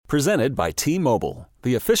Presented by T-Mobile,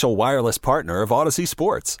 the official wireless partner of Odyssey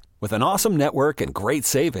Sports. With an awesome network and great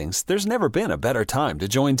savings, there's never been a better time to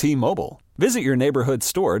join T-Mobile. Visit your neighborhood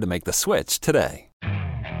store to make the switch today.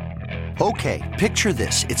 Okay, picture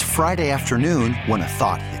this. It's Friday afternoon when a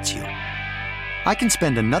thought hits you. I can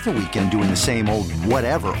spend another weekend doing the same old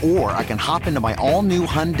whatever, or I can hop into my all-new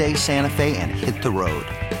Hyundai Santa Fe and hit the road.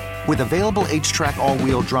 With available H-Track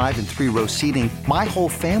all-wheel drive and 3-row seating, my whole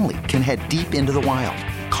family can head deep into the wild.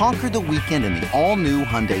 Conquer the weekend in the all-new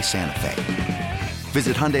Hyundai Santa Fe.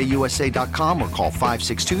 Visit HyundaiUSA.com or call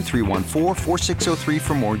 562-314-4603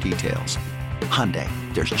 for more details. Hyundai,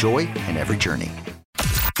 there's joy in every journey.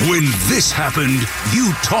 When this happened,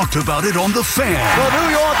 you talked about it on The Fan. The New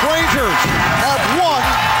York Rangers have won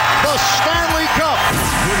the Stanley Cup.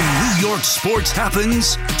 When New York sports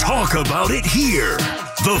happens, talk about it here.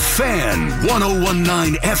 The Fan,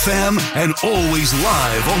 101.9 FM, and always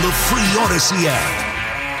live on the free Odyssey app.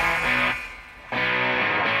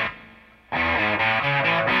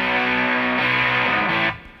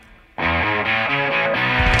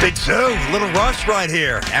 Big Zoo, little Rush right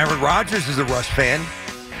here. Aaron Rodgers is a Rush fan.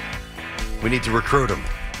 We need to recruit him.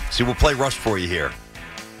 See, we'll play Rush for you here.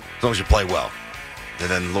 As long as you play well. And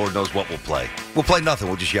then Lord knows what we'll play. We'll play nothing.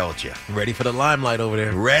 We'll just yell at you. Ready for the limelight over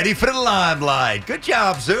there. Ready for the limelight. Good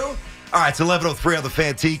job, Zoo. All right, it's 11:03 on the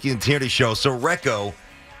Fantiki and Tierney show. So Recco,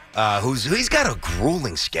 he's got a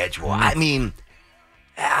grueling schedule. Mm-hmm. I mean,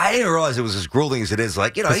 I didn't realize it was as grueling as it is.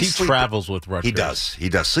 Like, you know, he travels with Rutgers. He does. He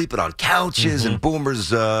does. Sleeping on couches and Boomer's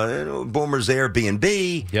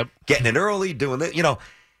Airbnb. Yep. Getting in early, doing it. You know,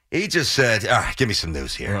 he just said, all right, give me some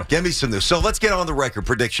news here. Give me some news. So let's get on the record.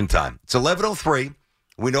 Prediction time. It's 11:03.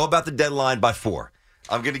 We know about the deadline by 4.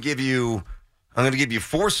 I'm going to give you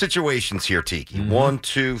 4 situations here, Tiki. 1,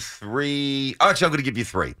 2, 3. Actually, I'm going to give you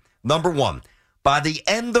 3. Number 1, by the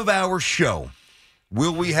end of our show,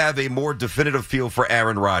 will we have a more definitive feel for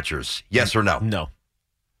Aaron Rodgers? Yes or no? No.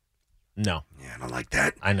 Yeah, I don't like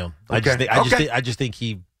that. I know. Okay. I just think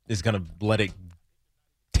he is going to let it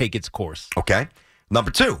take its course. Okay.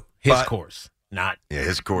 Number 2. His course. Not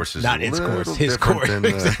his course is not a its little course. His different course. than,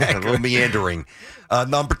 Exactly. a little meandering.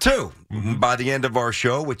 Number 2, by the end of our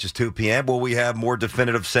show, which is 2 p.m., will we have more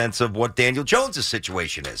definitive sense of what Daniel Jones'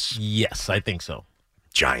 situation is? Yes, I think so.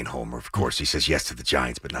 Giant homer, of course. He says yes to the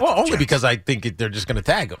Giants, but not to the Only Jets. because I think they're just going to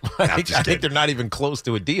tag him. I think they're not even close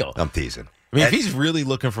to a deal. I'm teasing. I mean, if he's really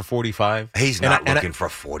looking for 45, he's not looking for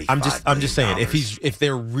 45. I'm just saying, if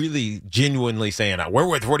they're really genuinely saying, we're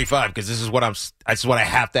worth 45 because this is what I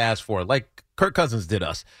have to ask for, like Kirk Cousins did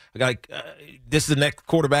us. This is the next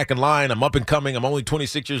quarterback in line. I'm up and coming. I'm only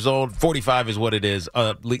 26 years old. 45 is what it is.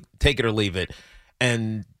 Take it or leave it.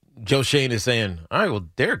 And Joe Shane is saying, all right, well,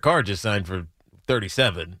 Derek Carr just signed for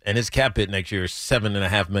 37, and his cap hit next year is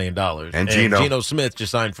 $7.5 million. And Geno Smith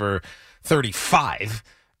just signed for 35.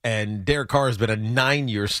 And Derek Carr has been a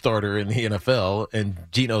 9-year starter in the NFL, and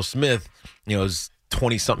Geno Smith, is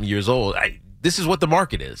 20-something years old. This is what the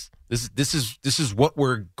market is. This is what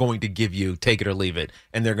we're going to give you. Take it or leave it.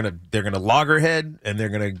 And they're gonna loggerhead, and they're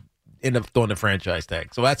gonna end up throwing the franchise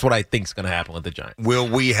tag. So that's what I think is going to happen with the Giants. Will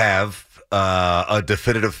we have a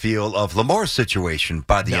definitive feel of Lamar's situation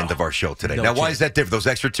by the end of our show today? Now, why is that different? Those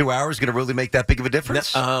extra 2 hours going to really make that big of a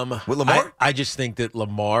difference with Lamar? I just think that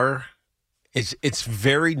Lamar, it's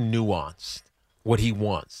very nuanced what he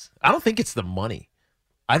wants. I don't think it's the money.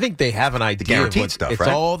 I think they have an idea. The guaranteed stuff, it's right?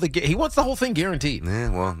 all he wants the whole thing guaranteed.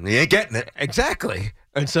 Yeah, well, he ain't getting it. Exactly.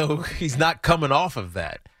 And so he's not coming off of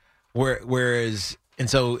that. Whereas, and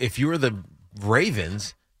so if you're the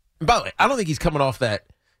Ravens, by the way, I don't think he's coming off that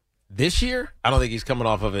this year. I don't think he's coming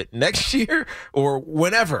off of it next year or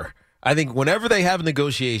whenever. I think whenever they have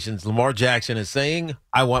negotiations, Lamar Jackson is saying,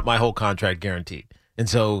 I want my whole contract guaranteed. And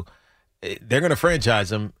so they're going to franchise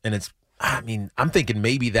him, and I'm thinking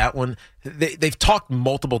maybe that one. They've talked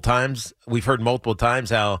multiple times. We've heard multiple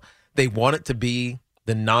times how they want it to be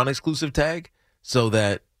the non-exclusive tag so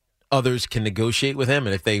that others can negotiate with him.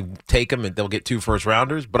 And if they take him, they'll get 2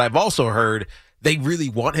 first-rounders. But I've also heard they really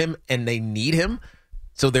want him and they need him,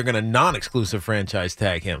 so they're going to non-exclusive franchise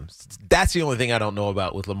tag him. That's the only thing I don't know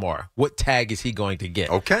about with Lamar. What tag is he going to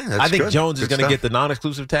get? Okay, that's I think good. Jones is Good going to stuff. get the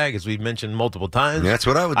non-exclusive tag, as we've mentioned multiple times. That's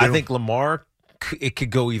what I would do. I think Lamar, it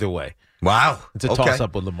could go either way. Wow. It's a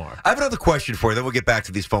toss-up with Lamar. I have another question for you. Then we'll get back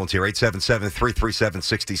to these phones here.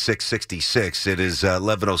 877-337-6666. It is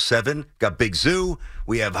 11:07. Got Big Zoo.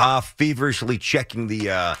 We have Hoff feverishly checking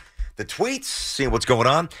the tweets, seeing what's going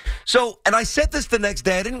on. So, and I said this the next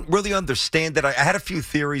day. I didn't really understand it. I had a few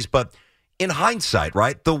theories, but in hindsight,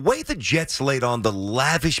 right, the way the Jets laid on the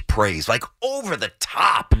lavish praise, like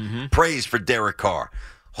over-the-top praise for Derek Carr,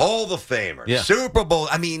 Hall of Famer, Yeah. Super Bowl.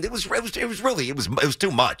 I mean, it was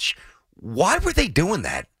too much. Why were they doing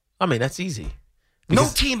that? I mean, that's easy. No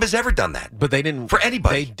team has ever done that. But they didn't. For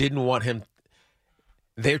anybody. They didn't want him.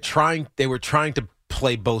 They were trying to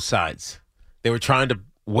play both sides. They were trying to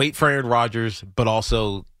wait for Aaron Rodgers, but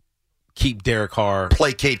also keep Derek Carr.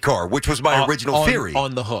 Placate Carr, which was my original theory.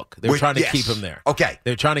 On the hook. They were trying to keep him there. Okay.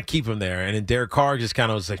 They were trying to keep him there. And then Derek Carr just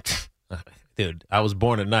kind of was like, dude, I was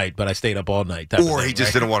born at night, but I stayed up all night. Or he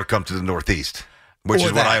just didn't want to come to the Northeast, which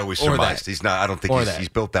is what I always surmised. He's not. I don't think he's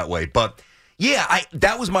built that way. But yeah,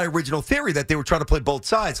 that was my original theory, that they were trying to play both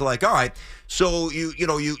sides. Like, all right, so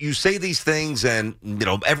you say these things, and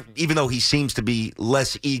even though he seems to be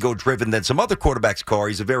less ego driven than some other quarterbacks, Carr,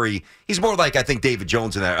 he's more like, I think, Daniel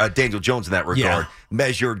Jones in that regard. Yeah.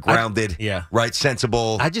 Measured, grounded, right,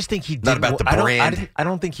 sensible. I just think he did not about the brand. I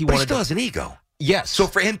don't think he but wanted. He still has an ego. Yes. So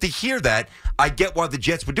for him to hear that, I get why the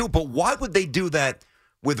Jets would do it. But why would they do that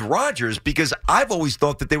with Rodgers? Because I've always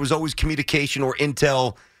thought that there was always communication or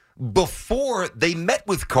intel before they met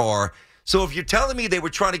with Carr. So if you're telling me they were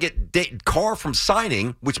trying to get Carr from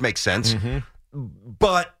signing, which makes sense,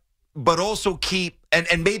 but also keep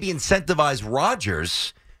and maybe incentivize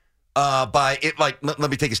Rodgers by it. Like, let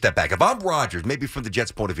me take a step back. If I'm Rodgers, maybe from the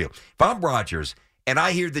Jets' point of view, if I'm Rodgers and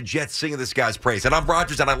I hear the Jets singing this guy's praise, and I'm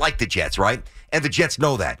Rodgers and I like the Jets, right? And the Jets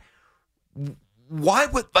know that. Why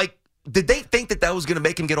would, did they think that was going to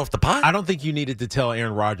make him get off the pot? I don't think you needed to tell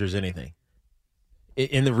Aaron Rodgers anything.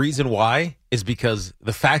 And the reason why is because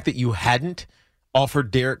the fact that you hadn't offered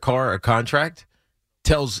Derek Carr a contract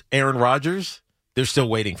tells Aaron Rodgers they're still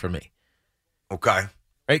waiting for me. Okay. Right?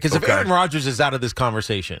 Because if Aaron Rodgers is out of this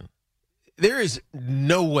conversation, there is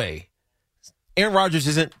no way. Aaron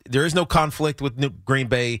Rodgers there is no conflict with Green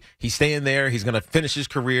Bay. He's staying there. He's going to finish his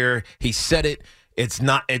career. He said it. It's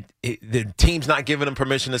not the team's not giving him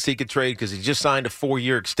permission to seek a trade because he just signed a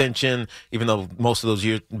 4-year extension, even though most of those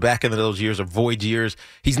years, back into those years, are void years.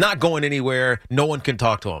 He's not going anywhere. No one can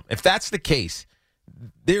talk to him. If that's the case,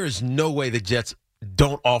 there is no way the Jets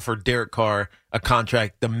don't offer Derek Carr a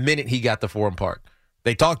contract the minute he got to Forum Park.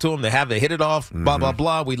 They talk to him. They hit it off. Blah, blah,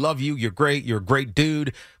 blah. We love you. You're great. You're a great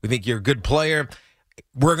dude. We think you're a good player.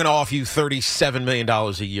 We're going to offer you $37 million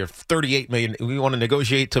a year, $38 million. We want to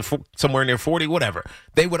negotiate to somewhere near 40, whatever.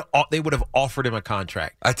 They would have offered him a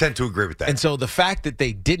contract. I tend to agree with that. And so the fact that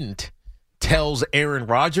they didn't tells Aaron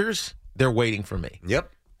Rodgers they're waiting for me. Yep.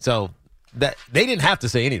 So that they didn't have to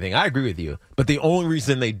say anything. I agree with you. But the only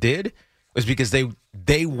reason they did was because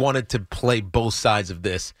they wanted to play both sides of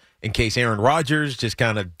this in case Aaron Rodgers just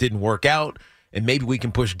kind of didn't work out, and maybe we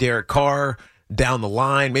can push Derek Carr down the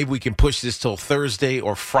line. Maybe we can push this till Thursday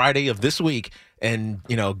or Friday of this week and,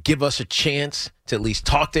 give us a chance to at least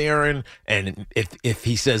talk to Aaron. And if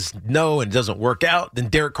he says no and it doesn't work out, then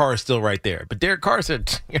Derek Carr is still right there. But Derek Carr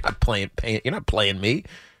said, you're not playing me.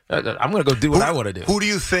 I'm going to go do what I want to do. Who do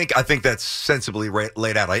you think? I think that's sensibly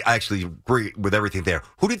laid out. I actually agree with everything there.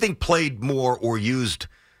 Who do you think played more or used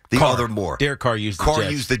the other more? Derek Carr used the Jets. Carr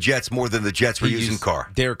used the Jets more than the Jets were using Carr.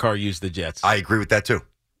 Derek Carr used the Jets. I agree with that, too.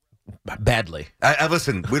 Badly.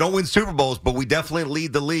 Listen, we don't win Super Bowls, but we definitely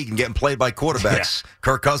lead the league in getting played by quarterbacks. Yeah.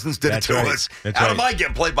 Kirk Cousins did it to us. I don't mind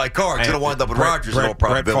getting played by Carr. It's going to wind up with Rodgers in all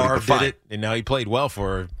probability. Brett Favre did it, and now he played well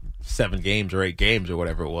for 7 games or 8 games or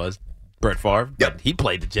whatever it was. Brett Favre. Yep. He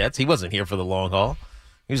played the Jets. He wasn't here for the long haul.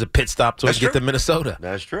 He was a pit stop to get to Minnesota.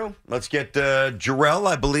 That's true. Let's get Jarrell,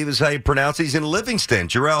 I believe is how you pronounce it. He's in Livingston.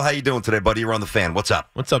 Jarrell, how you doing today, buddy? You're on the Fan. What's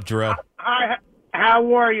up? What's up, Jarrell? Hi.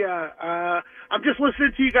 How are you? I'm just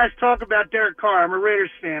listening to you guys talk about Derek Carr. I'm a Raiders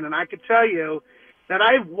fan, and I can tell you that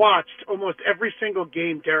I've watched almost every single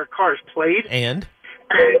game Derek Carr has played. And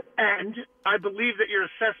I believe that your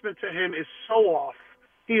assessment to him is so off.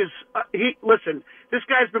 Listen, this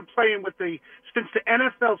guy's been playing since the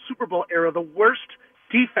NFL Super Bowl era, the worst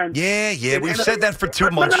defense. Yeah, we've said that for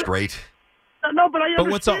 2 months straight. No, but I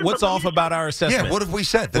understand. But what's off about our assessment? Yeah, what have we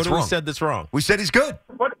said that's wrong? We said that's wrong? We said he's good.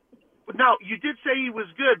 No, you did say he was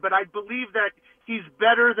good, but I believe that he's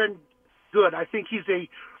better than good. I think he's a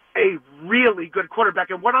really good quarterback.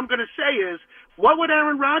 And what I'm going to say is, what would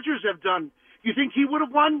Aaron Rodgers have done? You think he would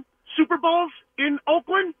have won Super Bowls in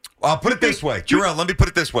Oakland? I'll put it this way. Jarrell, let me put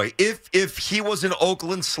it this way. If he was in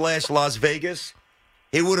Oakland / Las Vegas,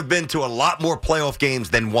 he would have been to a lot more playoff games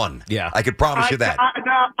than one. Yeah. I could promise you that. I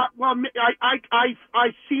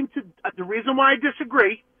seem to – the reason why I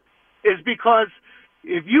disagree is because –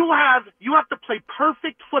 if you have to play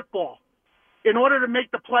perfect football in order to make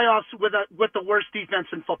the playoffs with the worst defense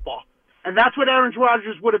in football. And that's what Aaron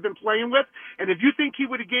Rodgers would have been playing with. And if you think he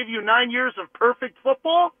would have gave you 9 years of perfect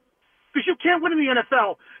football, because you can't win in the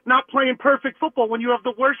NFL not playing perfect football when you have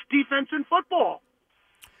the worst defense in football.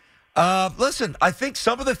 Listen, I think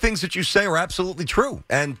some of the things that you say are absolutely true.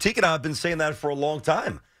 And Teague and I have been saying that for a long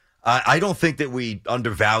time. I don't think that we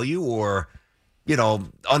undervalue or,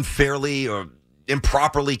 unfairly or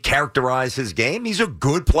improperly characterize his game. He's a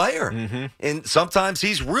good player. Mm-hmm. And sometimes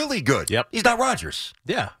he's really good. Yep. He's not Rodgers.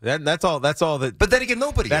 Yeah, that's all that. But then again,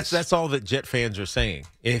 nobody is. That's all that Jet fans are saying.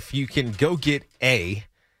 If you can go get A,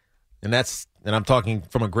 and I'm talking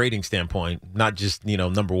from a grading standpoint, not just,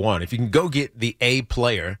 number one. If you can go get the A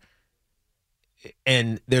player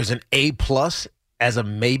and there's an A+ as a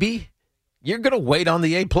maybe, you're going to wait on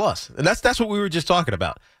the A+. And that's what we were just talking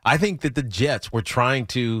about. I think that the Jets were trying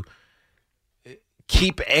to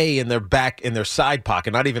keep A in their side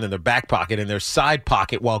pocket, not even in their back pocket, in their side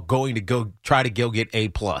pocket while going to go try to go get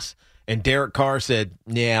A+. And Derek Carr said,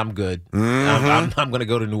 "Yeah, I'm good. Mm-hmm. I'm going to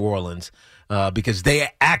go to New Orleans because they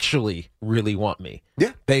actually really want me."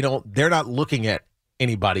 Yeah, they're not looking at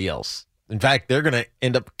anybody else. In fact, they're going to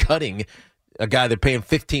end up cutting a guy they're paying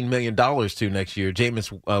 $15 million to next year,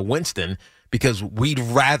 Jameis Winston, because we'd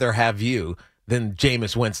rather have you than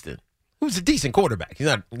Jameis Winston, who's a decent quarterback. He's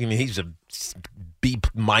not. I mean, he's a B-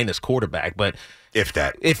 quarterback, but if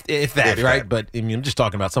that, right? But I mean, I'm just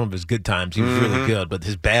talking about some of his good times. He was really good, but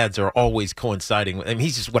his bads are always coinciding. I mean,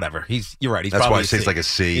 he's just whatever. You're right. He's that's probably why it seems like a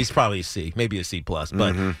C. He's probably a C, maybe a C+.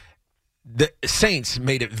 But the Saints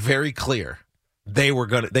made it very clear they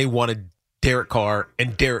wanted Derek Carr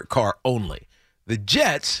and Derek Carr only. The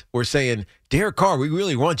Jets were saying, Derek Carr, we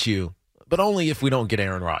really want you, but only if we don't get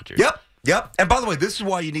Aaron Rodgers. Yep. And by the way, this is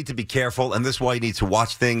why you need to be careful, and this is why you need to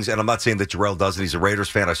watch things. And I'm not saying that Jarrell doesn't. He's a Raiders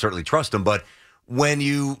fan. I certainly trust him. But when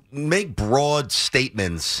you make broad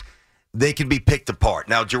statements, they can be picked apart.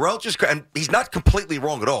 Now, Jarrell and he's not completely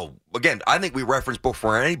wrong at all. Again, I think we referenced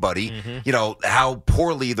before anybody, how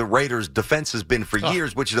poorly the Raiders' defense has been for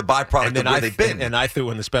years, which is a byproduct of where they've been. And I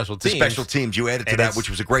threw in the special teams. The special teams, you added to that, which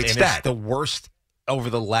was a great stat. It's the worst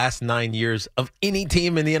over the last 9 years of any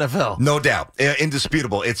team in the NFL. No doubt.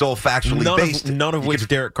 Indisputable. It's all factually based. None of which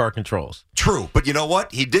Derek Carr controls. True. But you know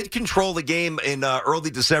what? He did control the game in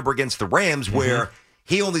early December against the Rams where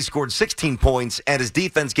he only scored 16 points and his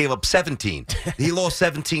defense gave up 17. He lost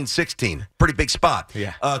 17-16. Pretty big spot.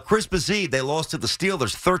 Yeah. Christmas Eve, they lost to the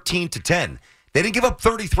Steelers 13-10. They didn't give up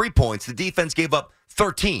 33 points. The defense gave up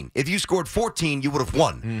 13. If you scored 14, you would have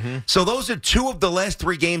won. So those are two of the last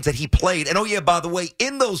 3 games that he played. And, oh, yeah, by the way,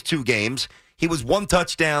 in those 2 games, he was 1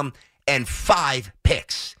 touchdown and 5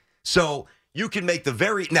 picks. So you can make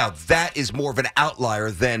now, that is more of an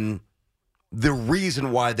outlier than the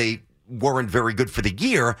reason why they weren't very good for the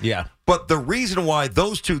year. Yeah. But the reason why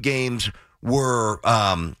those 2 games were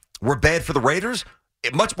bad for the Raiders,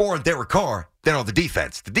 much more on Derek Carr than on the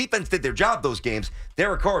defense. The defense did their job those games.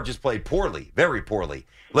 Derek Carr just played poorly, very poorly.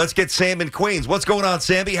 Let's get Sam in Queens. What's going on,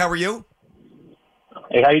 Sammy? How are you?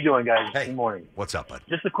 Hey, how you doing, guys? Hey. Good morning. What's up, bud?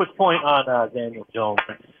 Just a quick point on Daniel Jones,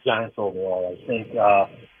 Giants overall. I think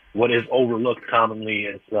what is overlooked commonly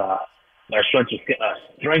is our strength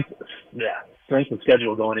of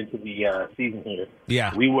schedule going into the season here.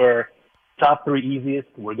 Yeah. We were top 3 easiest.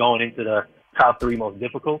 We're going into the top 3 most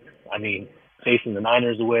difficult. I mean, facing the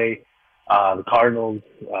Niners away, the Cardinals.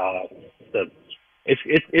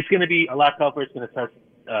 It's going to be a lot tougher. It's going to test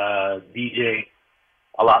DJ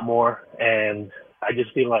a lot more, and I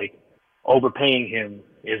just feel like overpaying him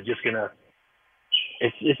is just gonna.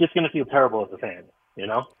 It's just going to feel terrible as a fan, you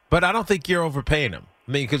know. But I don't think you're overpaying him.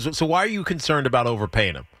 I mean, so why are you concerned about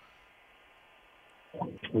overpaying him?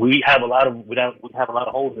 We have a lot of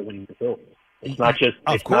holes that we need to fill. It's not just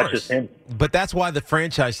him. But that's why the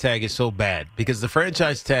franchise tag is so bad, because the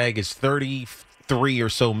franchise tag is $33 or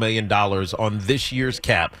so million on this year's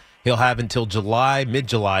cap. He'll have until mid-July,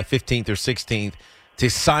 15th or 16th, to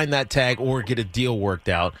sign that tag or get a deal worked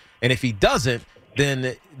out. And if he doesn't,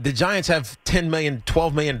 then the Giants have $10 million,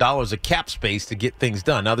 $12 million of cap space to get things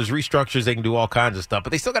done. Now, there's restructures. They can do all kinds of stuff,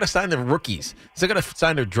 but they still got to sign their rookies. Still got to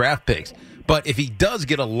sign their draft picks. But if he does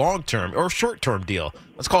get a long-term or short-term deal,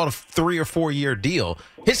 let's call it a 3 or 4 year deal,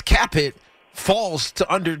 his cap hit falls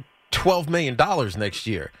to under $12 million next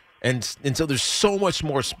year. And so there's so much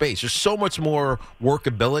more space. There's so much more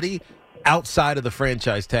workability outside of the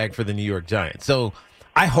franchise tag for the New York Giants. So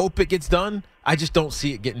I hope it gets done. I just don't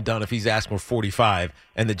see it getting done if he's asking for 45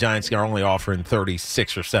 and the Giants are only offering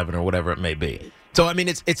 36 or 7 or whatever it may be. So I mean,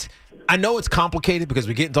 it's I know it's complicated because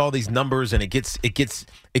we get into all these numbers and it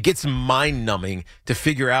gets mind numbing to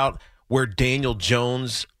figure out where Daniel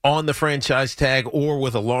Jones on the franchise tag or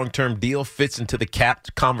with a long-term deal fits into the cap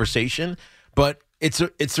conversation. But it's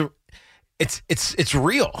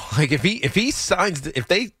real. Like if he signs, if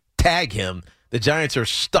they tag him, the Giants are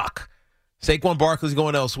stuck Saquon Barkley's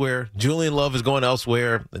going elsewhere. Julian Love is going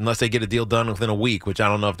elsewhere unless they get a deal done within a week, which I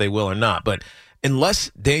don't know if they will or not. But unless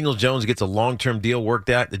Daniel Jones gets a long-term deal worked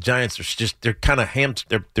out, the Giants are they're kind of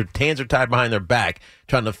their hands are tied behind their back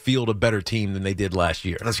trying to field a better team than they did last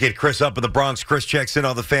year. Let's get Chris up in the Bronx. Chris checks in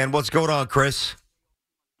on the Fan. What's going on, Chris?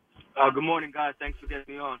 Good morning, guys. Thanks for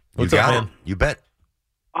getting me on. What's up, man? You bet.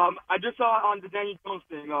 I just saw on the Daniel Jones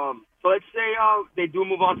thing. So let's say they do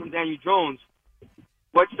move on from Daniel Jones.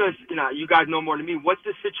 What's the, you guys know more than me, what's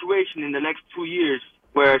the situation in the next 2 years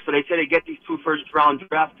where, so they say they get these 2 first-round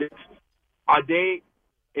draft picks.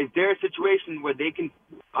 Is there a situation where they can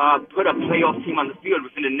put a playoff team on the field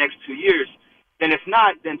within the next 2 years? Then if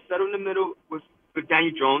not, then settle in the middle with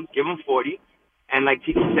Daniel Jones, give him 40. And like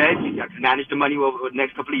Tiki said, you got to manage the money over the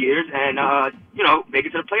next couple of years and, make it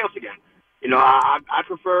to the playoffs again. I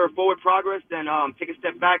prefer forward progress than take a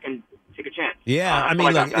step back and take a chance. Yeah,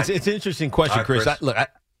 it's an interesting question, Chris.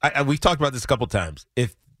 We've talked about this a couple times.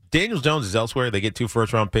 If Daniel Jones is elsewhere, they get 2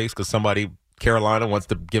 first-round picks because Carolina wants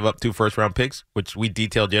to give up 2 first-round picks, which we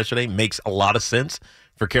detailed yesterday, makes a lot of sense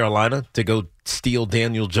for Carolina to go steal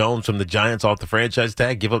Daniel Jones from the Giants off the franchise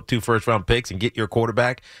tag, give up 2 first-round picks, and get your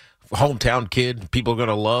quarterback, hometown kid people are going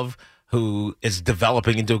to love, who is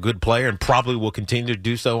developing into a good player and probably will continue to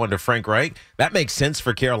do so under Frank Reich. That makes sense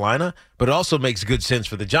for Carolina, but it also makes good sense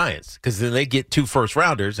for the Giants because then they get 2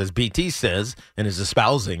 first-rounders, as BT says and is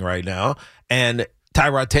espousing right now, and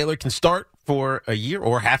Tyrod Taylor can start for a year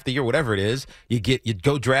or half the year, whatever it is. You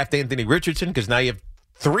go draft Anthony Richardson because now you have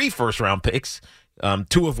 3 first-round picks,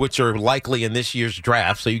 2 of which are likely in this year's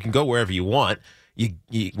draft, so you can go wherever you want.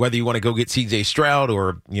 Whether you want to go get C.J. Stroud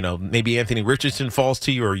or, maybe Anthony Richardson falls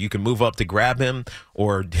to you or you can move up to grab him,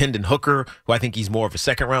 or Hendon Hooker, who I think he's more of a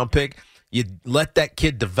second-round pick. You let that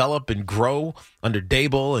kid develop and grow under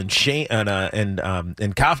Dable and Shane and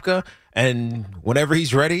Kafka, and whenever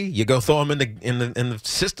he's ready, you go throw him in the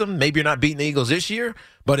system. Maybe you're not beating the Eagles this year,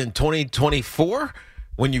 but in 2024,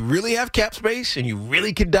 when you really have cap space and you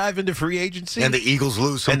really can dive into free agency. And the Eagles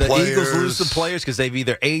lose some players. Eagles lose some players because they've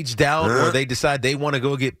either aged out or they decide they want to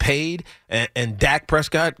go get paid. And Dak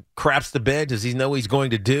Prescott craps the bed because he knows he's going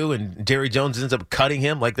to do. And Jerry Jones ends up cutting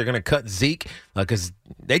him like they're going to cut Zeke because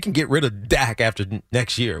they can get rid of Dak after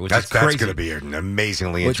next year, which is crazy. That's going to be an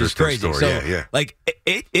amazingly interesting story. So, yeah.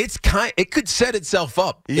 It could set itself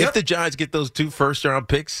up if the Giants get those 2 first-round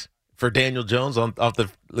picks for Daniel Jones off the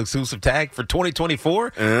exclusive tag for 2024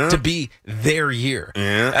 to be their year.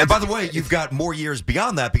 Yeah. And by the way, you've got more years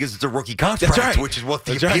beyond that because it's a rookie contract, which is what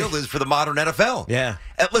the appeal is for the modern NFL. Yeah.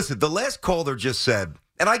 And listen, the last caller just said,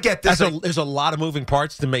 and I get this. There's a lot of moving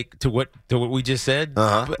parts to make to what we just said.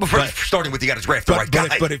 But starting with you got to draft the right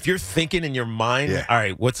guy. But if you're thinking in your mind, all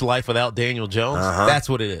right, what's life without Daniel Jones? That's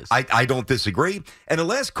what it is. I don't disagree. And the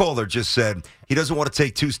last caller just said he doesn't want to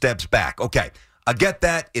take 2 steps back. Okay. I get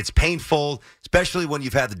that. It's painful, especially when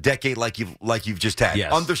you've had the decade like you've just had.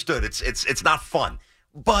 Yes. Understood. It's not fun.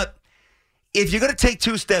 But if you're going to take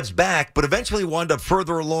 2 steps back, but eventually wind up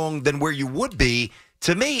further along than where you would be,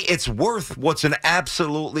 to me, it's worth what's an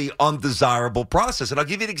absolutely undesirable process. And I'll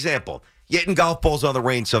give you an example. You're hitting golf balls on the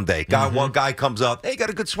range someday. One guy comes up, hey, got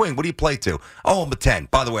a good swing. What do you play to? Oh, I'm a 10.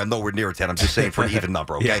 By the way, I'm nowhere near a 10. I'm just saying for an even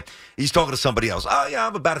number, okay? Yeah. He's talking to somebody else. Oh, yeah,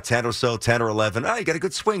 I'm about a 10 or so, 10 or 11. Oh, you got a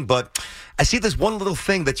good swing. But I see this one little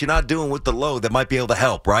thing that you're not doing with the load that might be able to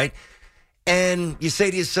help, right? And you say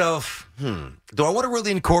to yourself, do I want to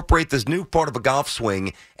really incorporate this new part of a golf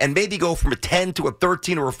swing and maybe go from a 10 to a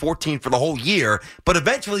 13 or a 14 for the whole year, but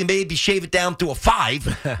eventually maybe shave it down to a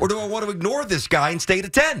 5? Or do I want to ignore this guy and stay at a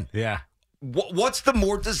 10? Yeah. What's the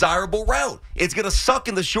more desirable route? It's going to suck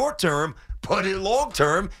in the short term, but in the long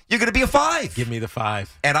term, you're going to be a 5. Give me the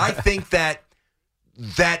 5. And I think that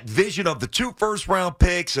vision of the 2 first-round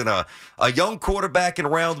picks and a young quarterback in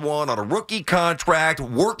round 1 on a rookie contract,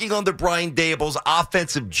 working under Brian Dable's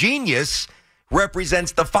offensive genius,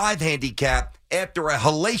 represents the 5 handicap after a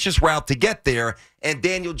hellacious route to get there, and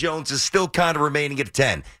Daniel Jones is still kind of remaining at a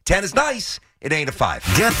 10. 10 is nice. It ain't a 5.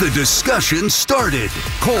 Get the discussion started.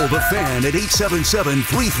 Call the Fan at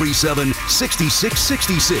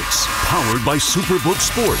 877-337-6666. Powered by Superbook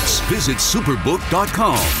Sports. Visit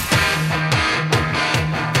superbook.com.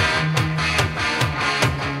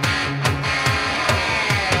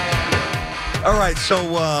 All right,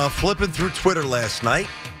 so flipping through Twitter last night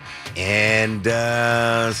and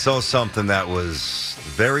saw something that was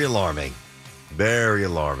very alarming. Very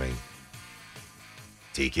alarming.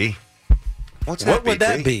 Tiki? What's that, What would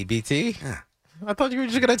that be, BT? Yeah. I thought you were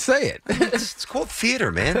just going to say it. It's called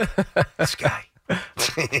theater, man. This guy.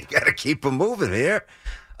 You got to keep him moving here.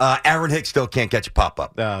 Aaron Hicks still can't catch a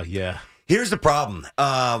pop-up. Oh, yeah. Here's the problem.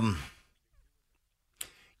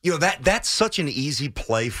 That's such an easy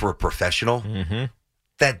play for a professional. Mm-hmm.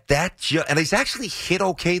 And he's actually hit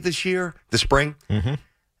okay this spring. Mm-hmm.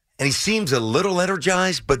 And he seems a little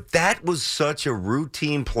energized, but that was such a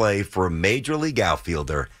routine play for a major league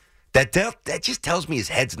outfielder that just tells me his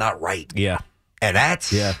head's not right. Yeah. And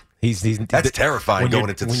that's that's terrifying going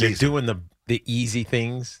into the season. When you're doing the easy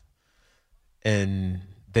things and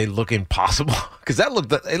they look impossible. Because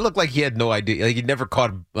it looked like he had no idea. Like he'd never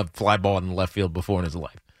caught a fly ball in the left field before in his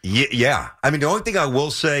life. Yeah. I mean, the only thing I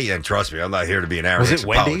will say, and trust me, I'm not here to be an arrogant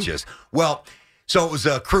apologist. Well, so it was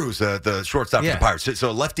Cruz, the shortstop for the Pirates. So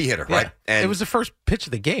a lefty hitter, right? And it was the first pitch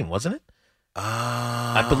of the game, wasn't it?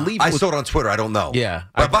 I believe I saw it on Twitter. I don't know. Yeah.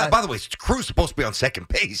 But by the way, Cruz supposed to be on second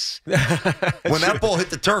base. When that ball hit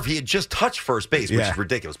the turf, he had just touched first base, which is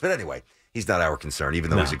ridiculous. But anyway, he's not our concern, even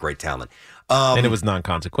though he's a great talent. And it was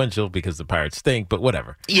non-consequential because the Pirates stink, but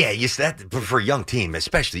whatever. Yeah, but for a young team,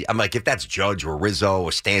 especially, I'm like, if that's Judge or Rizzo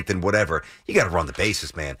or Stanton, whatever, you got to run the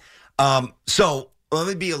bases, man. So let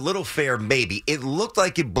me be a little fair, maybe. It looked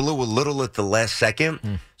like it blew a little at the last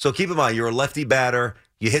second. So keep in mind, you're a lefty batter.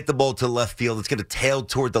 You hit the ball to left field. It's going to tail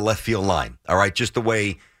toward the left field line. All right, just the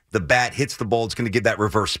way the bat hits the ball, it's going to give that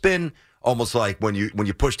reverse spin, almost like when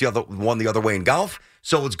you push the other way in golf.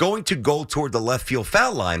 So it's going to go toward the left field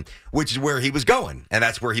foul line, which is where he was going, and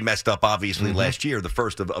that's where he messed up. Obviously, last year, the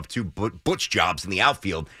first of two Butch jobs in the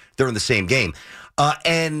outfield during the same game,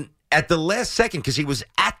 and at the last second, because he was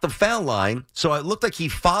at the foul line, so it looked like he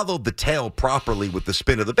followed the tail properly with the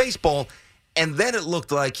spin of the baseball. And then it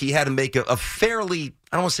looked like he had to make a fairly,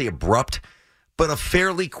 I don't want to say abrupt, but a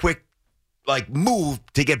fairly quick move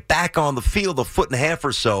to get back on the field a foot and a half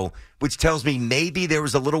or so, which tells me maybe there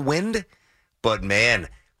was a little wind. But, man,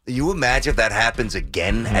 you imagine if that happens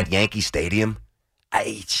again at Yankee Stadium?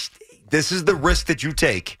 This is the risk that you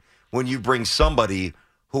take when you bring somebody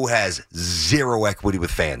who has zero equity with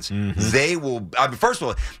fans. They will, first of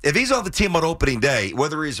all, if he's on the team on opening day,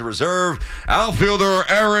 whether he's a reserve, outfielder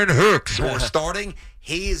Aaron Hicks, or starting,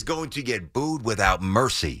 he is going to get booed without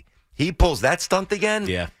mercy. He pulls that stunt again,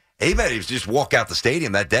 he better just walk out the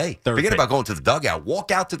stadium that day. Forget about going to the dugout. Walk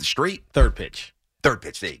out to the street. Third pitch, there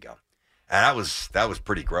you go. And that was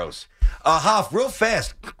pretty gross. Hoff, real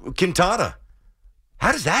fast, Quintana,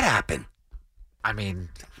 how does that happen? I mean,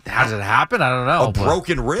 how does it happen? I don't know. A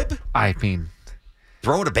broken rib? I mean,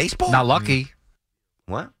 throwing a baseball? Not lucky.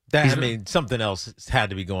 What? Something else had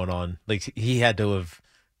to be going on. Like he had to have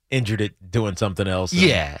injured it doing something else.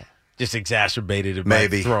 Yeah. Just exacerbated it by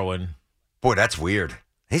throwing. Boy, that's weird.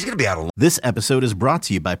 He's going to be out of line. This episode is brought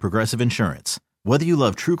to you by Progressive Insurance. Whether you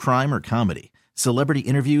love true crime or comedy, celebrity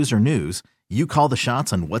interviews or news, you call the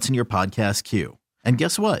shots on what's in your podcast queue. And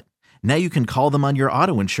guess what? Now you can call them on your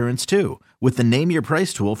auto insurance too with the Name Your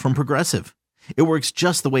Price tool from Progressive. It works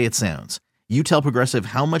just the way it sounds. You tell Progressive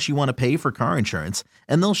how much you want to pay for car insurance,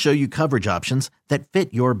 and they'll show you coverage options that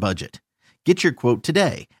fit your budget. Get your quote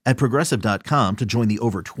today at Progressive.com to join the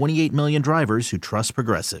over 28 million drivers who trust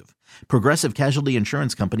Progressive. Progressive Casualty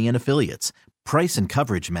Insurance Company and Affiliates. Price and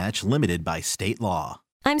coverage match limited by state law.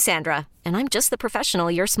 I'm Sandra, and I'm just the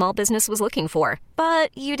professional your small business was looking for.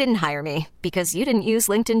 But you didn't hire me because you didn't use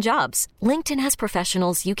LinkedIn Jobs. LinkedIn has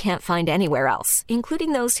professionals you can't find anywhere else,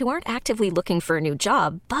 including those who aren't actively looking for a new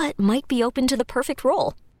job, but might be open to the perfect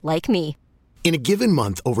role, like me. In a given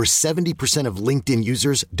month, over 70% of LinkedIn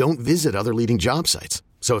users don't visit other leading job sites.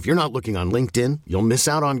 So if you're not looking on LinkedIn, you'll miss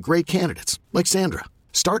out on great candidates like Sandra.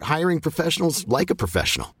 Start hiring professionals like a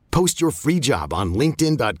professional. Post your free job on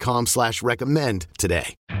linkedin.com/recommend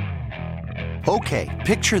today. Okay,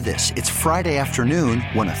 picture this. It's Friday afternoon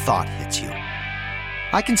when a thought hits you.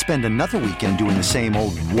 I can spend another weekend doing the same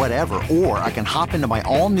old whatever, or I can hop into my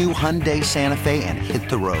all-new Hyundai Santa Fe and hit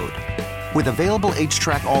the road. With available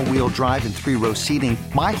H-Track all-wheel drive and 3-row seating,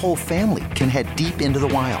 my whole family can head deep into the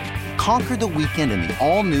wild. Conquer the weekend in the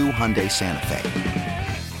all-new Hyundai Santa Fe.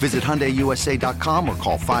 Visit HyundaiUSA.com or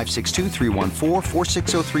call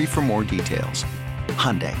 562-314-4603 for more details.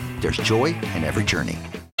 Hyundai, there's joy in every journey.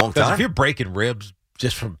 Because if you're breaking ribs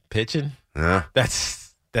just from pitching,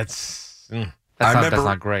 that's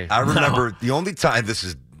not great. I remember the only time, this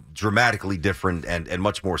is dramatically different and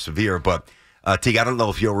much more severe, but Teague, I don't know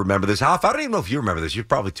if you'll remember this. Hoff, I don't even know if you remember this. You're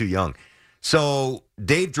probably too young. So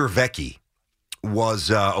Dave Dravecky was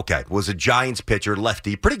a Giants pitcher,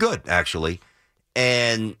 lefty, pretty good actually.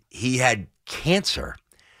 And he had cancer,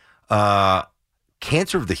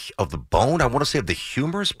 cancer of the bone. I want to say of the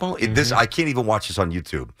humerus bone. This I can't even watch this on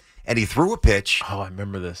YouTube. And he threw a pitch. Oh, I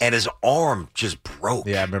remember this. And his arm just broke.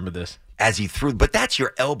 Yeah, I remember this. As he threw, but that's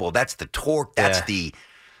your elbow. That's the torque. That's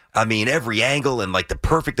every angle and like the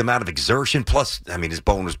perfect amount of exertion. Plus, his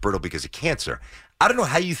bone was brittle because of cancer. I don't know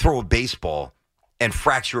how you throw a baseball and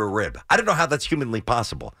fracture a rib. I don't know how that's humanly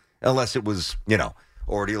possible, unless it was,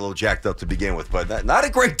 already a little jacked up to begin with. But not a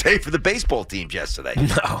great day for the baseball teams yesterday.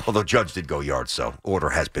 No. Although Judge did go yards, so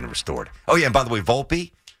order has been restored. Oh, yeah, and by the way,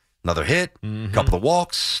 Volpe, another hit, couple of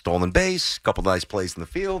walks, stolen base, couple of nice plays in the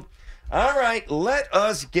field. All right, let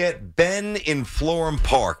us get Ben in Florham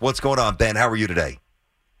Park. What's going on, Ben? How are you today?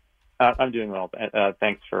 I'm doing well.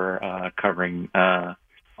 Thanks for covering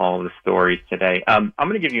all of the stories today. I'm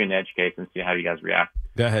going to give you an edge case and see how you guys react.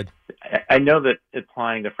 Go ahead. I know that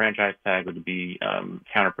applying the franchise tag would be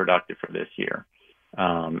counterproductive for this year.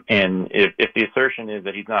 And if the assertion is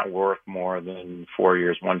that he's not worth more than 4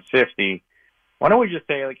 years, 150, why don't we just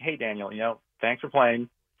say, like, hey, Daniel, thanks for playing.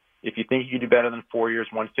 If you think you can do better than 4 years,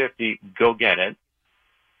 150, go get it.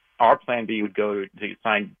 Our plan B would go to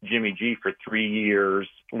sign Jimmy G for 3 years,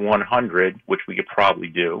 100, which we could probably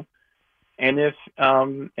do. And if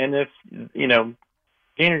Daniel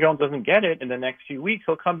Jones doesn't get it in the next few weeks,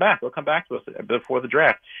 he'll come back. He'll come back to us before the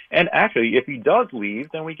draft. And actually, if he does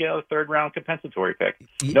leave, then we get a third-round compensatory pick.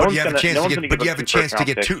 You have a chance to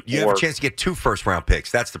get two. You have a chance to get 2 first-round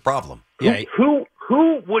picks. That's the problem. Yeah. Who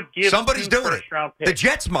would give? Somebody's doing it. First-round picks? The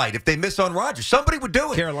Jets might if they miss on Rodgers. Somebody would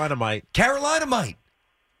do it. Carolina might. Carolina's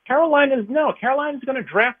going to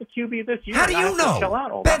draft the QB this year. How do you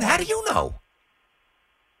know, Ben? How do you know?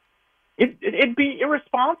 It'd be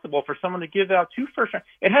irresponsible for someone to give out 2 first rounds.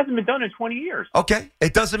 It hasn't been done in 20 years. Okay.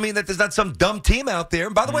 It doesn't mean that there's not some dumb team out there.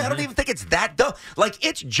 And by the way, I don't even think it's that dumb. Like,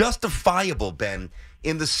 it's justifiable, Ben,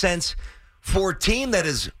 in the sense for a team that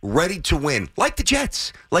is ready to win, like the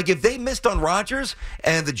Jets. Like, if they missed on Rodgers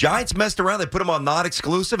and the Giants messed around, they put him on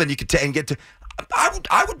non-exclusive and you could get to –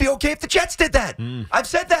 I would be okay if the Jets did that. I've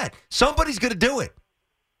said that. Somebody's going to do it.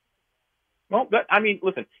 Well,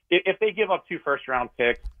 listen, if they give up 2 first-round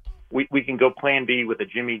picks, we can go plan B with a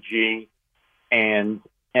Jimmy G and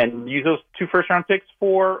use those 2 first-round picks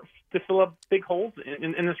to fill up big holes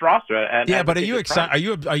in this roster. But are you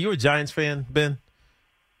excited? Are you a Giants fan, Ben?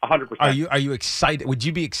 100%. Are you excited? Would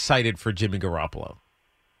you be excited for Jimmy Garoppolo?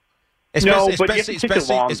 Especially,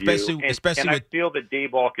 I feel that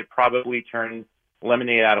Dayball could probably turn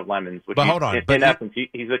lemonade out of lemons. But hold on. In essence,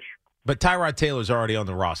 he's a. But Tyrod Taylor's already on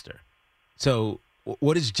the roster. So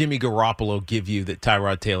what does Jimmy Garoppolo give you that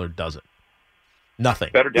Tyrod Taylor doesn't?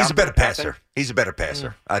 Nothing. He's a better passer.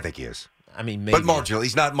 I think he is. I mean, maybe. But marginally,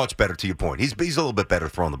 he's not much better to your point. He's a little bit better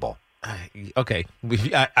throwing the ball. Okay.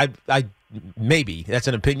 I maybe. That's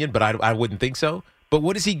an opinion, but I wouldn't think so. But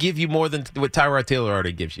what does he give you more than what Tyrod Taylor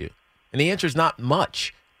already gives you? And the answer is not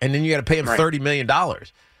much. And then you got to pay him $30 million.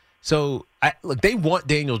 So, they want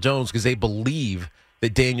Daniel Jones because they believe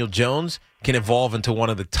that Daniel Jones can evolve into one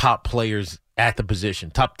of the top players at the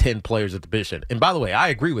position, top 10 players at the position. And by the way, I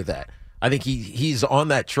agree with that. I think he's on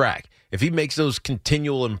that track. If he makes those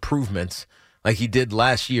continual improvements like he did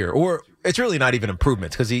last year, or it's really not even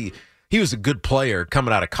improvements because he was a good player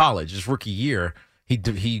coming out of college. His rookie year,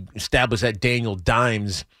 he established that Daniel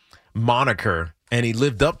Dimes moniker, and he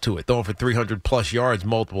lived up to it, throwing for 300-plus yards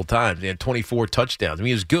multiple times. He had 24 touchdowns. I mean,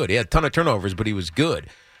 he was good. He had a ton of turnovers, but he was good.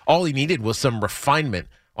 All he needed was some refinement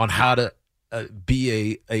on how to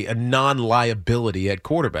be a non-liability at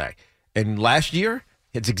quarterback. And last year,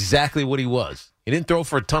 it's exactly what he was. He didn't throw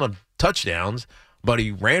for a ton of touchdowns, but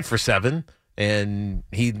he ran for 7, and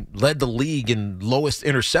he led the league in lowest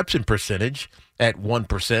interception percentage at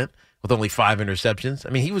 1% with only 5 interceptions. I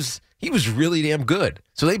mean, he was really damn good.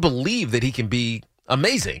 So they believe that he can be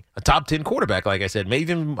amazing, a top 10 quarterback, like I said,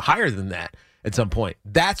 maybe even higher than that at some point.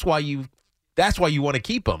 That's why you want to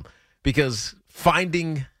keep him, because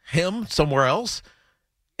finding him somewhere else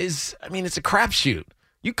it's a crapshoot.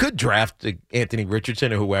 You could draft Anthony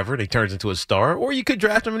Richardson or whoever, and he turns into a star, or you could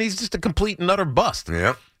draft him and he's just a complete and utter bust.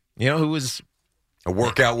 Yep. Who was a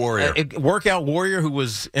workout warrior. A workout warrior who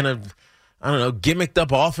was in a, gimmicked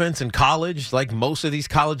up offense in college, like most of these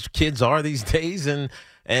college kids are these days, and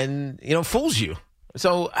fools you.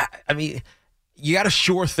 So, you got a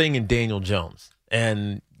sure thing in Daniel Jones,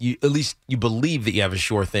 and at least you believe that you have a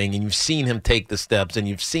sure thing, and you've seen him take the steps, and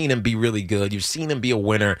you've seen him be really good. You've seen him be a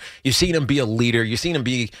winner. You've seen him be a leader. You've seen him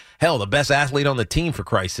be, the best athlete on the team, for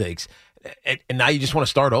Christ's sakes. And now you just want to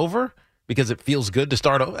start over because it feels good to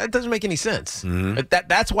start over? That doesn't make any sense. Mm-hmm.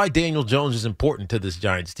 That's why Daniel Jones is important to this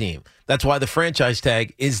Giants team. That's why the franchise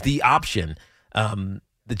tag is the option.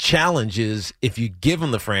 The challenge is if you give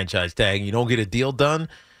him the franchise tag and you don't get a deal done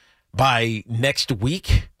by next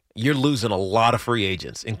week, you're losing a lot of free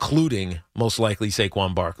agents, including most likely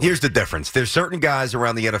Saquon Barkley. Here's the difference. There's certain guys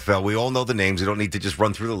around the NFL, we all know the names. We don't need to just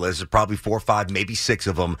run through the list. There's probably 4 or 5, maybe 6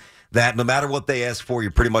 of them that no matter what they ask for,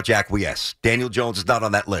 you pretty much acquiesce. Daniel Jones is not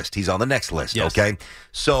on that list. He's on the next list, okay?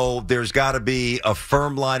 So there's got to be a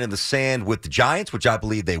firm line in the sand with the Giants, which I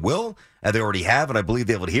believe they will, and they already have, and I believe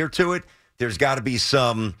they'll adhere to it. There's got to be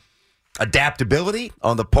some adaptability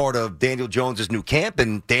on the part of Daniel Jones' new camp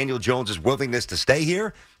and Daniel Jones' willingness to stay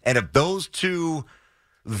here. And if those two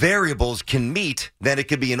variables can meet, then it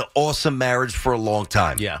could be an awesome marriage for a long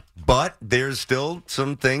time. Yeah. But there's still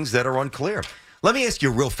some things that are unclear. Let me ask you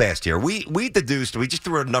real fast here. We just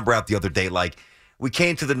threw a number out the other day, like we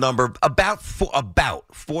came to the number about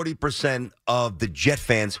 40% of the Jet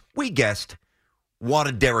fans, we guessed,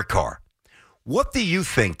 wanted Derek Carr. What do you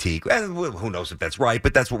think, Teague? And who knows if that's right,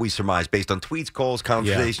 but that's what we surmise based on tweets, calls,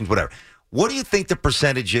 conversations, whatever. What do you think the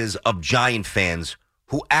percentage is of Giant fans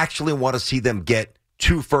who actually want to see them get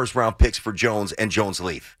 2 first-round picks for Jones and Jones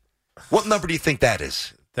leave? What number do you think that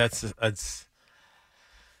is? That's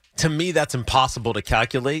to me, that's impossible to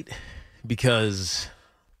calculate because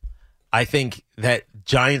I think that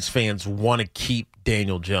Giants fans want to keep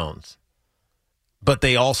Daniel Jones, but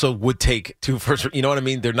they also would take 2 first. You know what I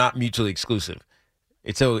mean? They're not mutually exclusive.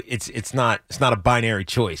 It's not a binary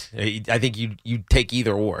choice. I think you take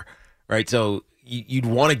either or, right? So you'd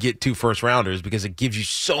want to get 2 first-rounders because it gives you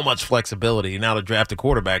so much flexibility now to draft a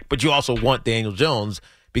quarterback, but you also want Daniel Jones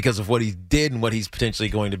because of what he did and what he's potentially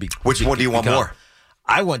going to be. Which one do you want more?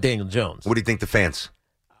 I want Daniel Jones. What do you think the fans?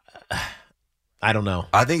 I don't know.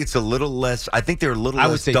 I think it's a little less. I think they're a little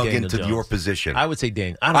less dug Daniel into Jones. your position. I would say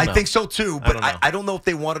Daniel. I think so too, but I don't know if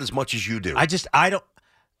they want it as much as you do. I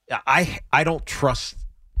don't trust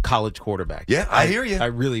college quarterbacks. Yeah, I hear you. I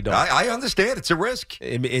really don't. I understand. It's a risk.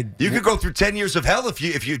 You could go through 10 years of hell if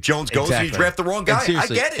you Jones goes and you draft the wrong guy. I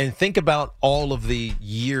get it. And think about all of the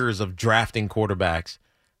years of drafting quarterbacks.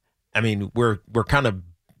 I mean, we're kind of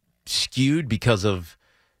skewed because of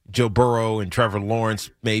Joe Burrow and Trevor Lawrence,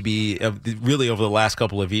 maybe really over the last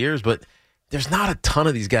couple of years, but there's not a ton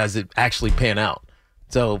of these guys that actually pan out.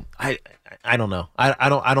 So I don't know. I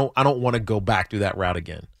don't want to go back through that route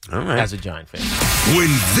again as a Giant fan. When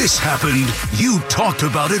this happened, you talked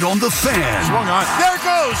about it on The Fan. Swung on. There it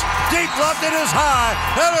goes. Deep left. It is high.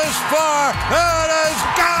 It is far. It is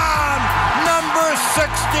gone. Number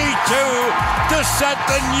 62 to set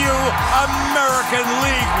the new American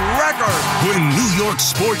League record. When New York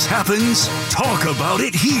sports happens, talk about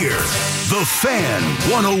it here. The Fan,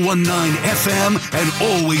 101.9 FM, and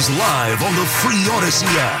always live on the free Odyssey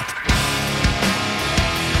app.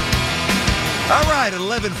 All right,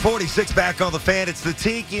 11:46 back on The Fan. It's the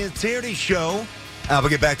Tiki and Tierney Show. We'll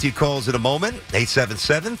get back to your calls in a moment.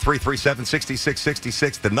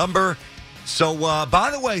 877-337-6666, the number. So, by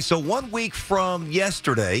the way, 1 week from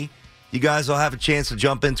yesterday, you guys will have a chance to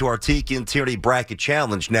jump into our Tiki and Tierney Bracket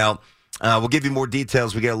Challenge. Now, we'll give you more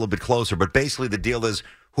details as we get a little bit closer, but basically the deal is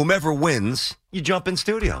whomever wins, you jump in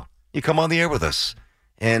studio. You come on the air with us,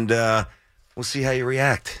 and we'll see how you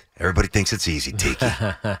react. Everybody thinks it's easy, Tiki.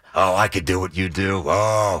 Oh, I could do what you do.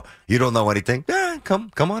 Oh, you don't know anything.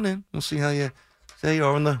 Come on in. We'll see how you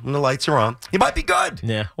are when the lights are on. You might be good.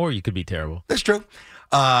 Yeah, or you could be terrible. That's true.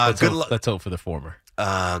 Let's hope for the former.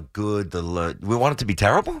 We want it to be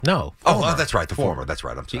terrible? No. Oh, that's right. The former. That's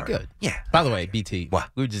right. I'm sorry. Be good. Yeah. By the way, BT, what?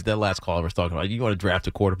 We were just that last call I was talking about. You want to draft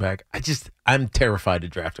a quarterback? I'm terrified to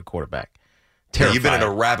draft a quarterback. Yeah, you've been in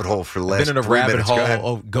a rabbit hole for the last 3 minutes. I've been in a rabbit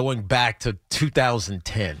hole going back to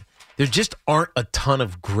 2010. There just aren't a ton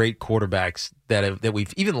of great quarterbacks that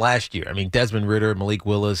we've, even last year. I mean, Desmond Ridder, Malik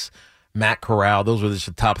Willis, Matt Corral, those were just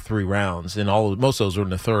the top 3 rounds, and most of those were in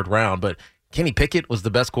the 3rd round. But Kenny Pickett was the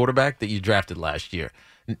best quarterback that you drafted last year.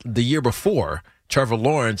 The year before, Trevor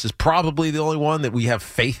Lawrence is probably the only one that we have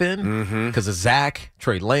faith in because of Zach,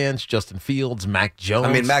 Trey Lance, Justin Fields, Mac Jones.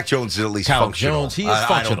 I mean, Mac Jones is at least Kyle functional. Jones, he is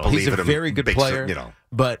functional. He's a very good player.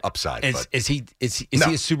 But upside. Is he a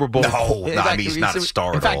Super Bowl? No, I mean, he's not a star at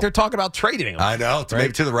all. In fact, they're talking about trading him. I know.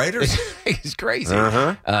 Maybe to the Raiders. He's crazy.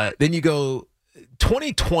 Then you go,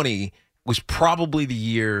 2020 was probably the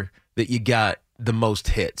year that you got the most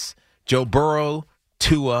hits. Joe Burrow,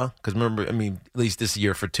 Tua, because remember, I mean, at least this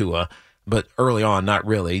year for Tua, but early on, not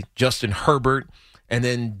really. Justin Herbert, and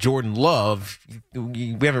then Jordan Love.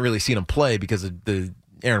 We haven't really seen him play because of the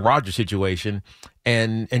Aaron Rodgers situation,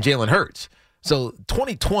 and Jalen Hurts. So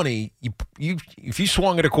 2020, if you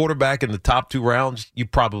swung at a quarterback in the top 2 rounds, you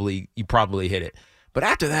probably hit it. But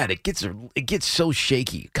after that, it gets so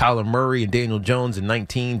shaky. Kyler Murray and Daniel Jones in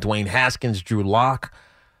 19, Dwayne Haskins, Drew Lock,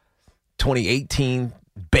 2018,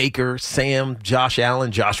 Baker, Sam, Josh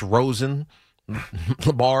Allen, Josh Rosen,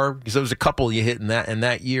 Lamar, because there was a couple you hit in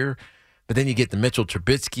that year. But then you get the Mitchell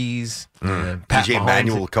Trubisky's, Pat DJ Mahomes.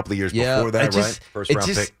 Manuel a couple of years before that, right? First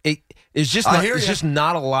round pick. It's just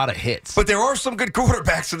not a lot of hits. But there are some good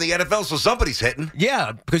quarterbacks in the NFL, so somebody's hitting.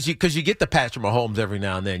 Yeah, because you get the Patrick Mahomes every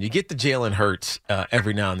now and then. You get the Jalen Hurts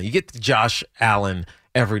every now and then. You get the Josh Allen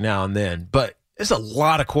every now and then. But there's a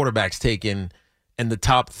lot of quarterbacks taken in the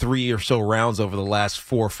top 3 or so rounds over the last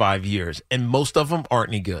 4 or 5 years, and most of them aren't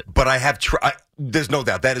any good. But I have there's no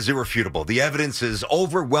doubt. That is irrefutable. The evidence is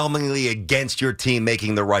overwhelmingly against your team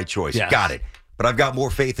making the right choice. Yes. Got it. But I've got more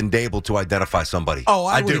faith in Dable to identify somebody. Oh,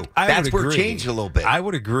 I do. That's where it agree. changed a little bit. I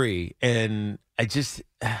would agree, and it's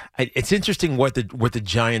interesting what the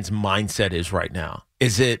Giants' mindset is right now.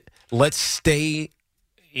 Is it let's stay,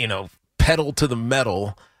 pedal to the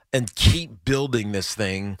metal and keep building this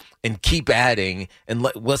thing and keep adding and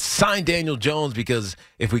let's sign Daniel Jones, because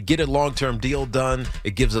if we get a long-term deal done,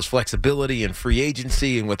 it gives us flexibility and free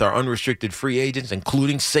agency, and with our unrestricted free agents,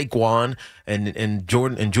 including Saquon and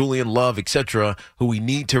Jordan and Julian Love, etc., who we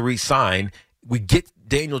need to re-sign, we get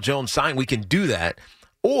Daniel Jones signed, we can do that.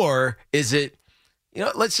 Or is it,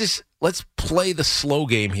 let's play the slow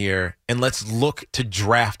game here and let's look to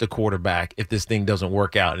draft a quarterback if this thing doesn't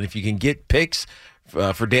work out. And if you can get picks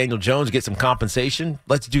for Daniel Jones, get some compensation,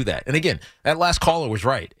 let's do that. And again, that last caller was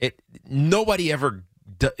right. Nobody ever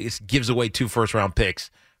gives away 2 first-round picks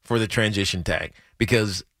for the transition tag,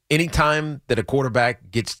 because anytime that a quarterback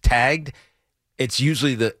gets tagged, it's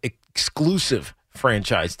usually the exclusive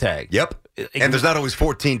franchise tag. Yep. And there's not always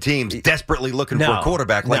 14 teams desperately looking for a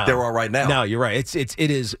quarterback like there are right now. No, you're right. It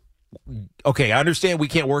is. Okay, I understand we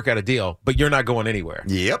can't work out a deal, but you're not going anywhere.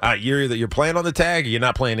 Yep. You're playing on the tag or you're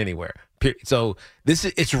not playing anywhere. So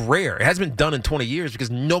it's rare. It hasn't been done in 20 years because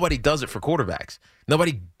nobody does it for quarterbacks.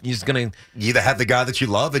 Nobody is going to. You either have the guy that you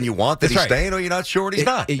love and you want that he's staying, or you're not sure he's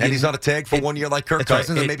not. And he's on a tag for 1 year like Kirk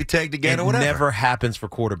Cousins and maybe tagged again or whatever. It never happens for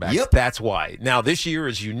quarterbacks. Yep. That's why. Now, this year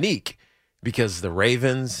is unique because the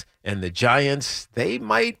Ravens and the Giants, they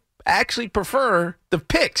might actually prefer the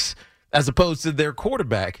picks as opposed to their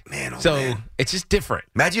quarterback. Man, it's just different.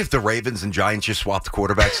 Imagine if the Ravens and Giants just swapped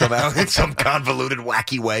quarterbacks somehow in some convoluted,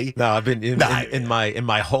 wacky way. No, I've been in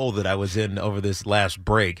my hole that I was in over this last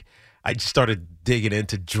break. I just started digging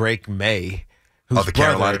into Drake May. The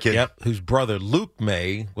Carolina kid? Yep, whose brother Luke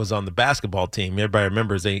May was on the basketball team. Everybody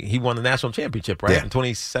remembers he won the national championship, right? Yeah. In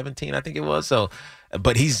 2017, I think it was. So,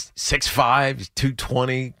 but he's 6'5", he's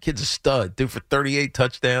 220. Kid's a stud. Dude, for 38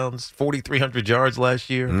 touchdowns, 4,300 yards last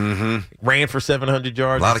year. Mm-hmm. Ran for 700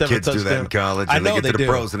 yards. A lot of kids touchdowns. do that in college, and I know they get to the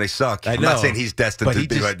pros and they suck. I'm not saying he's destined to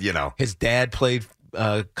be, but his dad played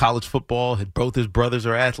college football. Both his brothers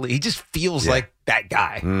are athletes. He just feels like that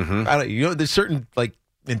guy. Mm-hmm. There's certain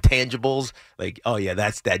intangibles,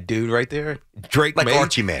 that's that dude right there. Drake like May.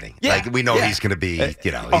 Archie Manning. We know he's going to be, he's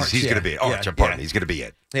going to be Arch. He's going to be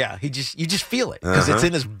it. Yeah, you just feel it because it's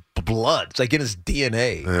in his blood. It's like in his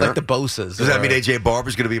DNA, like the Bosa's. Does that mean AJ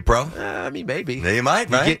Barber's going to be a pro? Maybe. Yeah, you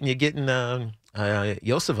might, right? You're getting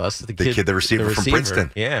Yosevus, the kid, the receiver from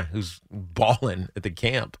Princeton. Yeah, who's balling at the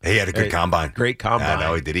camp. He had a good combine. Great combine. I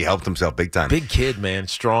know he did. He helped himself big time. Big kid, man.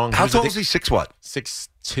 Strong. How tall is he? 6 what? 6'2",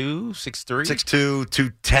 6'3". 6'2",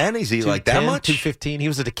 210. Is he like that much? 215. He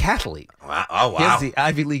was a decathlete. Wow. Oh, wow. He has the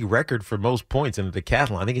Ivy League record for most points in a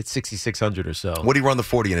decathlon. I think it's 6,600 or so. What do you run the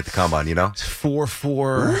 40 in at the combine, you know? It's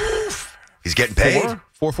 4.4. He's getting paid?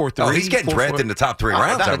 4.43. Oh, he's getting drafted in the top 3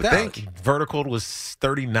 rounds, I would think. Vertical was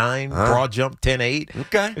 39. Broad jump, 10.8.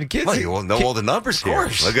 Okay. And kids, you know all the numbers here.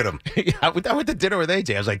 Look at him. I went to dinner with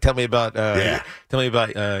AJ. I was like, tell me about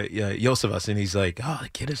Yosevus. And he's like, oh, the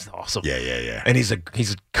kid is awesome. Yeah. And he's a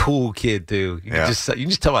cool kid, too. You can just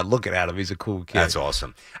tell by looking at him, he's a cool kid. That's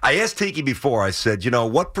awesome. I asked Tiki before, I said,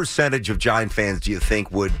 what percentage of Giant fans do you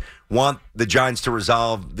think would want the Giants to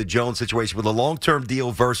resolve the Jones situation with a long-term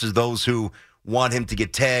deal versus those who want him to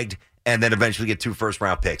get tagged and then eventually get 2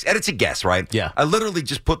 first-round picks? And it's a guess, right? Yeah. I literally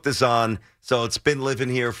just put this on, so it's been living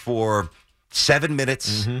here for 7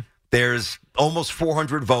 minutes. Mm-hmm. There's almost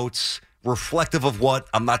 400 votes, reflective of what?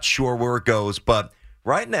 I'm not sure where it goes, but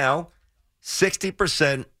right now,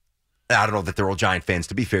 60%, I don't know that they're all Giant fans.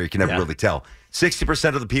 To be fair, you can never really tell.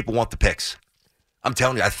 60% of the people want the picks. I'm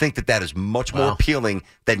telling you, I think that is much more appealing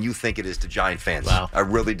than you think it is to Giant fans. Wow. I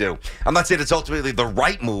really do. I'm not saying it's ultimately the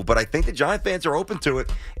right move, but I think the Giant fans are open to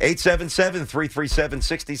it.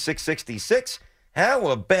 877-337-6666. How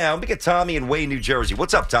about we get Tommy in Wayne, New Jersey.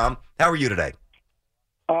 What's up, Tom? How are you today?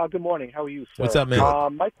 Good morning. How are you, sir? What's up, man?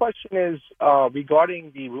 My question is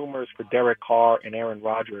regarding the rumors for Derek Carr and Aaron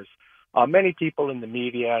Rodgers. Many people in the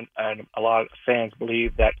media and a lot of fans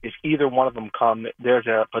believe that if either one of them come, there's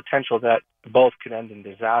a potential that both could end in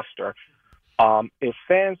disaster. If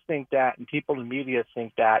fans think that and people in the media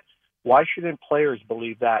think that, why shouldn't players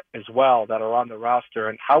believe that as well that are on the roster?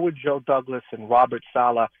 And how would Joe Douglas and Robert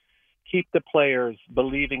Saleh keep the players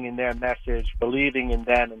believing in their message, believing in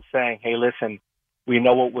them, and saying, hey, listen, we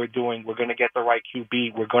know what we're doing. We're going to get the right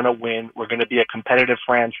QB. We're going to win. We're going to be a competitive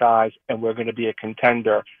franchise, and we're going to be a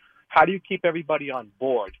contender. How do you keep everybody on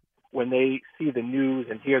board when they see the news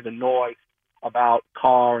and hear the noise about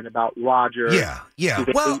Carr and about Rodgers? Yeah.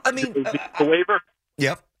 Well, I mean, the waiver.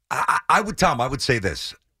 Yep. I would say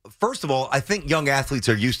this. First of all, I think young athletes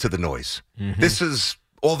are used to the noise. Mm-hmm. This is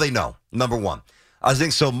all they know, number one. I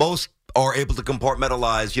think so most are able to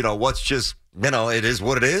compartmentalize, what's just, it is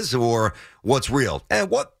what it is, or what's real. And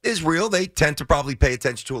what is real, they tend to probably pay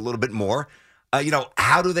attention to a little bit more.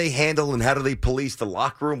 How do they handle and how do they police the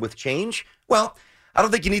locker room with change? Well, I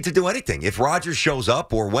don't think you need to do anything. If Rodgers shows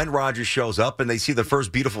up or when Rodgers shows up and they see the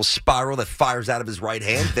first beautiful spiral that fires out of his right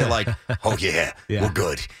hand, they're like, oh, yeah, we're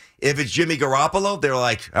good. If it's Jimmy Garoppolo, they're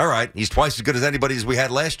like, all right, he's twice as good as anybody as we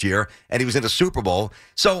had last year, and he was in a Super Bowl.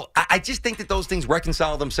 So I just think that those things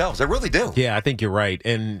reconcile themselves. I really do. Yeah, I think you're right.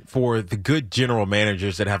 And for the good general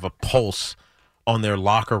managers that have a pulse on their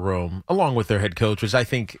locker room, along with their head coach, which I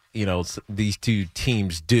think, these two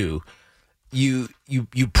teams do, you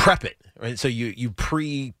prep it, right? So you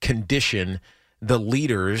precondition the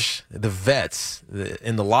leaders, the vets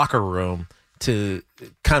in the locker room to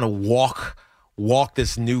kind of walk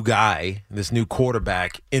this new guy, this new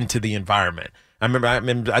quarterback into the environment. I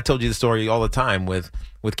remember I told you the story all the time with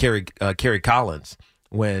Kerry Collins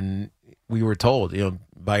when we were told,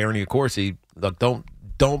 by Ernie Accorsi, look, don't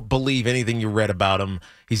believe anything you read about him.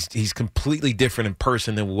 He's completely different in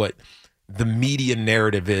person than what the media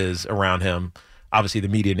narrative is around him. Obviously, the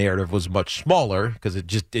media narrative was much smaller because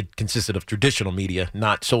it consisted of traditional media,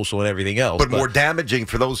 not social and everything else. But more damaging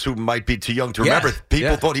for those who might be too young to remember.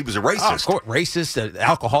 People thought he was a racist. Oh, racist,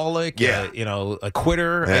 alcoholic, a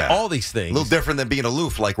quitter, all these things. A little different than being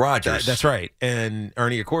aloof like Rodgers. That's right. And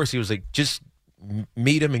Ernie, of course, he was like, just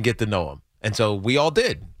meet him and get to know him. And so we all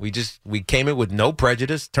did. We came in with no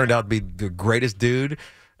prejudice. Turned out to be the greatest dude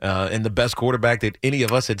and the best quarterback that any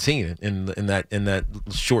of us had seen in that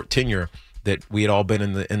short tenure that we had all been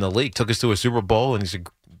in the league. Took us to a Super Bowl, and he's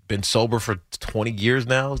been sober for 20 years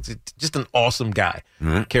now. Just an awesome guy,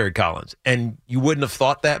 Kerry Collins. And you wouldn't have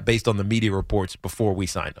thought that based on the media reports before we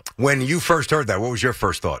signed him. When you first heard that, what was your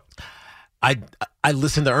first thought? I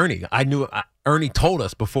listened to Ernie. I knew Ernie told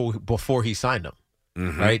us before he signed him,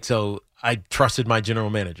 right? So I trusted my general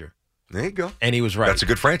manager. There you go. And he was right. That's a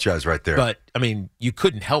good franchise right there. But, you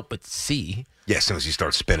couldn't help but see. Yeah, as soon as you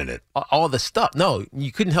start spinning it. All the stuff. No,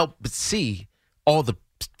 you couldn't help but see all the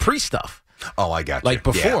pre-stuff. Oh, I got you. Like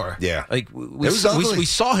before. Yeah. Like we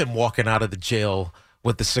saw him walking out of the jail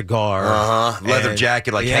with the cigar. Leather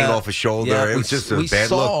jacket, hanging off his shoulder. Yeah, it was just a bad look, boy. We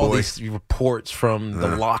saw all these reports from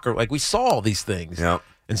the locker. Like, we saw all these things. Yeah.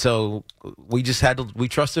 And so we just we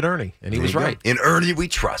trusted Ernie, and he was right. In Ernie we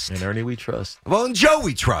trust. Well, in Joe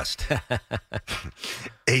we trust.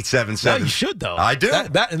 877. No, you should, though. I do.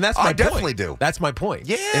 And that's my point. I definitely do. That's my point.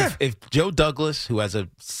 Yeah. If Joe Douglas, who has a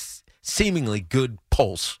seemingly good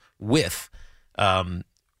pulse with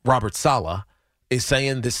Robert Saleh, is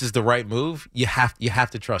saying this is the right move, you have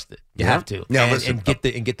to trust it. You have to. Now, and get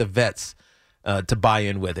the vets to buy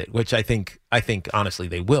in with it, which I think honestly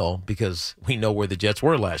they will, because we know where the Jets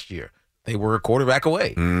were last year. They were a quarterback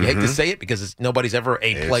away. You hate to say it because nobody's ever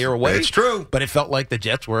a player away. It's true. But it felt like the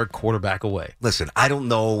Jets were a quarterback away. Listen, I don't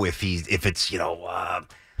know if it's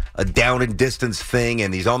a down and distance thing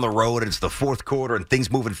and he's on the road and it's the fourth quarter and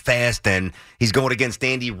things moving fast and he's going against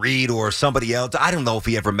Andy Reid or somebody else. I don't know if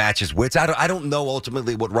he ever matches wits. I don't know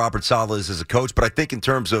ultimately what Robert Saleh is as a coach, but I think in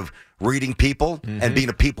terms of reading people and being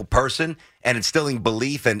a people person and instilling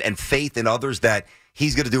belief and faith in others that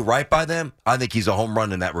he's going to do right by them, I think he's a home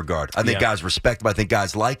run in that regard. I think guys respect him. I think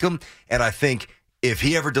guys like him. And I think if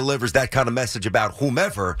he ever delivers that kind of message about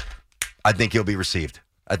whomever, I think he'll be received.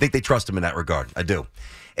 I think they trust him in that regard. I do.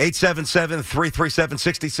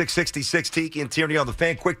 877-337-6666. Tiki and Tierney on the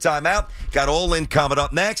Fan. Quick timeout. Got All In coming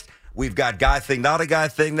up next. We've got Guy Thing, Not a Guy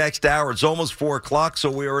Thing next hour. It's almost 4 o'clock, so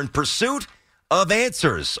we are in pursuit of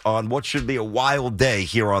answers on what should be a wild day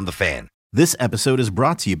here on the Fan. This episode is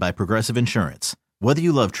brought to you by Progressive Insurance. Whether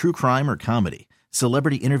you love true crime or comedy,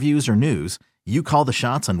 celebrity interviews or news, you call the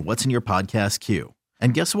shots on what's in your podcast queue.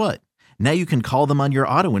 And guess what? Now you can call them on your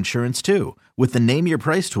auto insurance too with the Name Your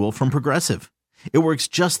Price tool from Progressive. It works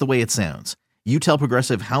just the way it sounds. You tell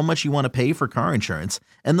Progressive how much you want to pay for car insurance,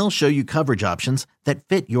 and they'll show you coverage options that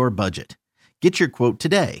fit your budget. Get your quote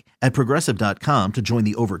today at Progressive.com to join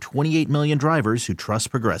the over 28 million drivers who trust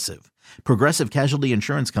Progressive. Progressive Casualty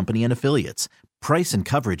Insurance Company and Affiliates. Price and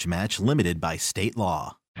coverage match limited by state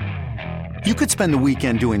law. You could spend the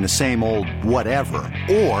weekend doing the same old whatever,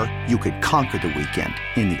 or you could conquer the weekend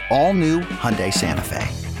in the all-new Hyundai Santa Fe.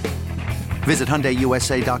 Visit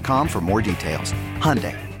HyundaiUSA.com for more details.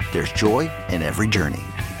 Hyundai, there's joy in every journey.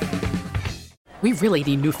 We really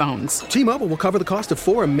need new phones. T-Mobile will cover the cost of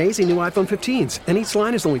 4 amazing new iPhone 15s, and each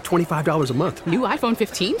line is only $25 a month. New iPhone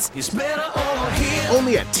 15s? It's better over here.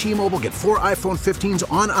 Only at T-Mobile, get 4 iPhone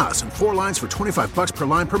 15s on us and 4 lines for $25 per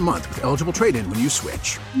line per month with eligible trade-in when you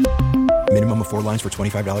switch. Minimum of 4 lines for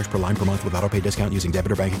 $25 per line per month with autopay discount using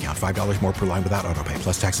debit or bank account. $5 more per line without autopay,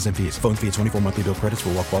 plus taxes and fees. Phone fee at 24 monthly bill credits for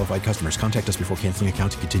well-qualified customers. Contact us before canceling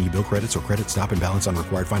account to continue bill credits or credit stop and balance on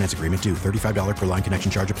required finance agreement due. $35 per line connection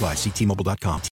charge applies. See T-Mobile.com.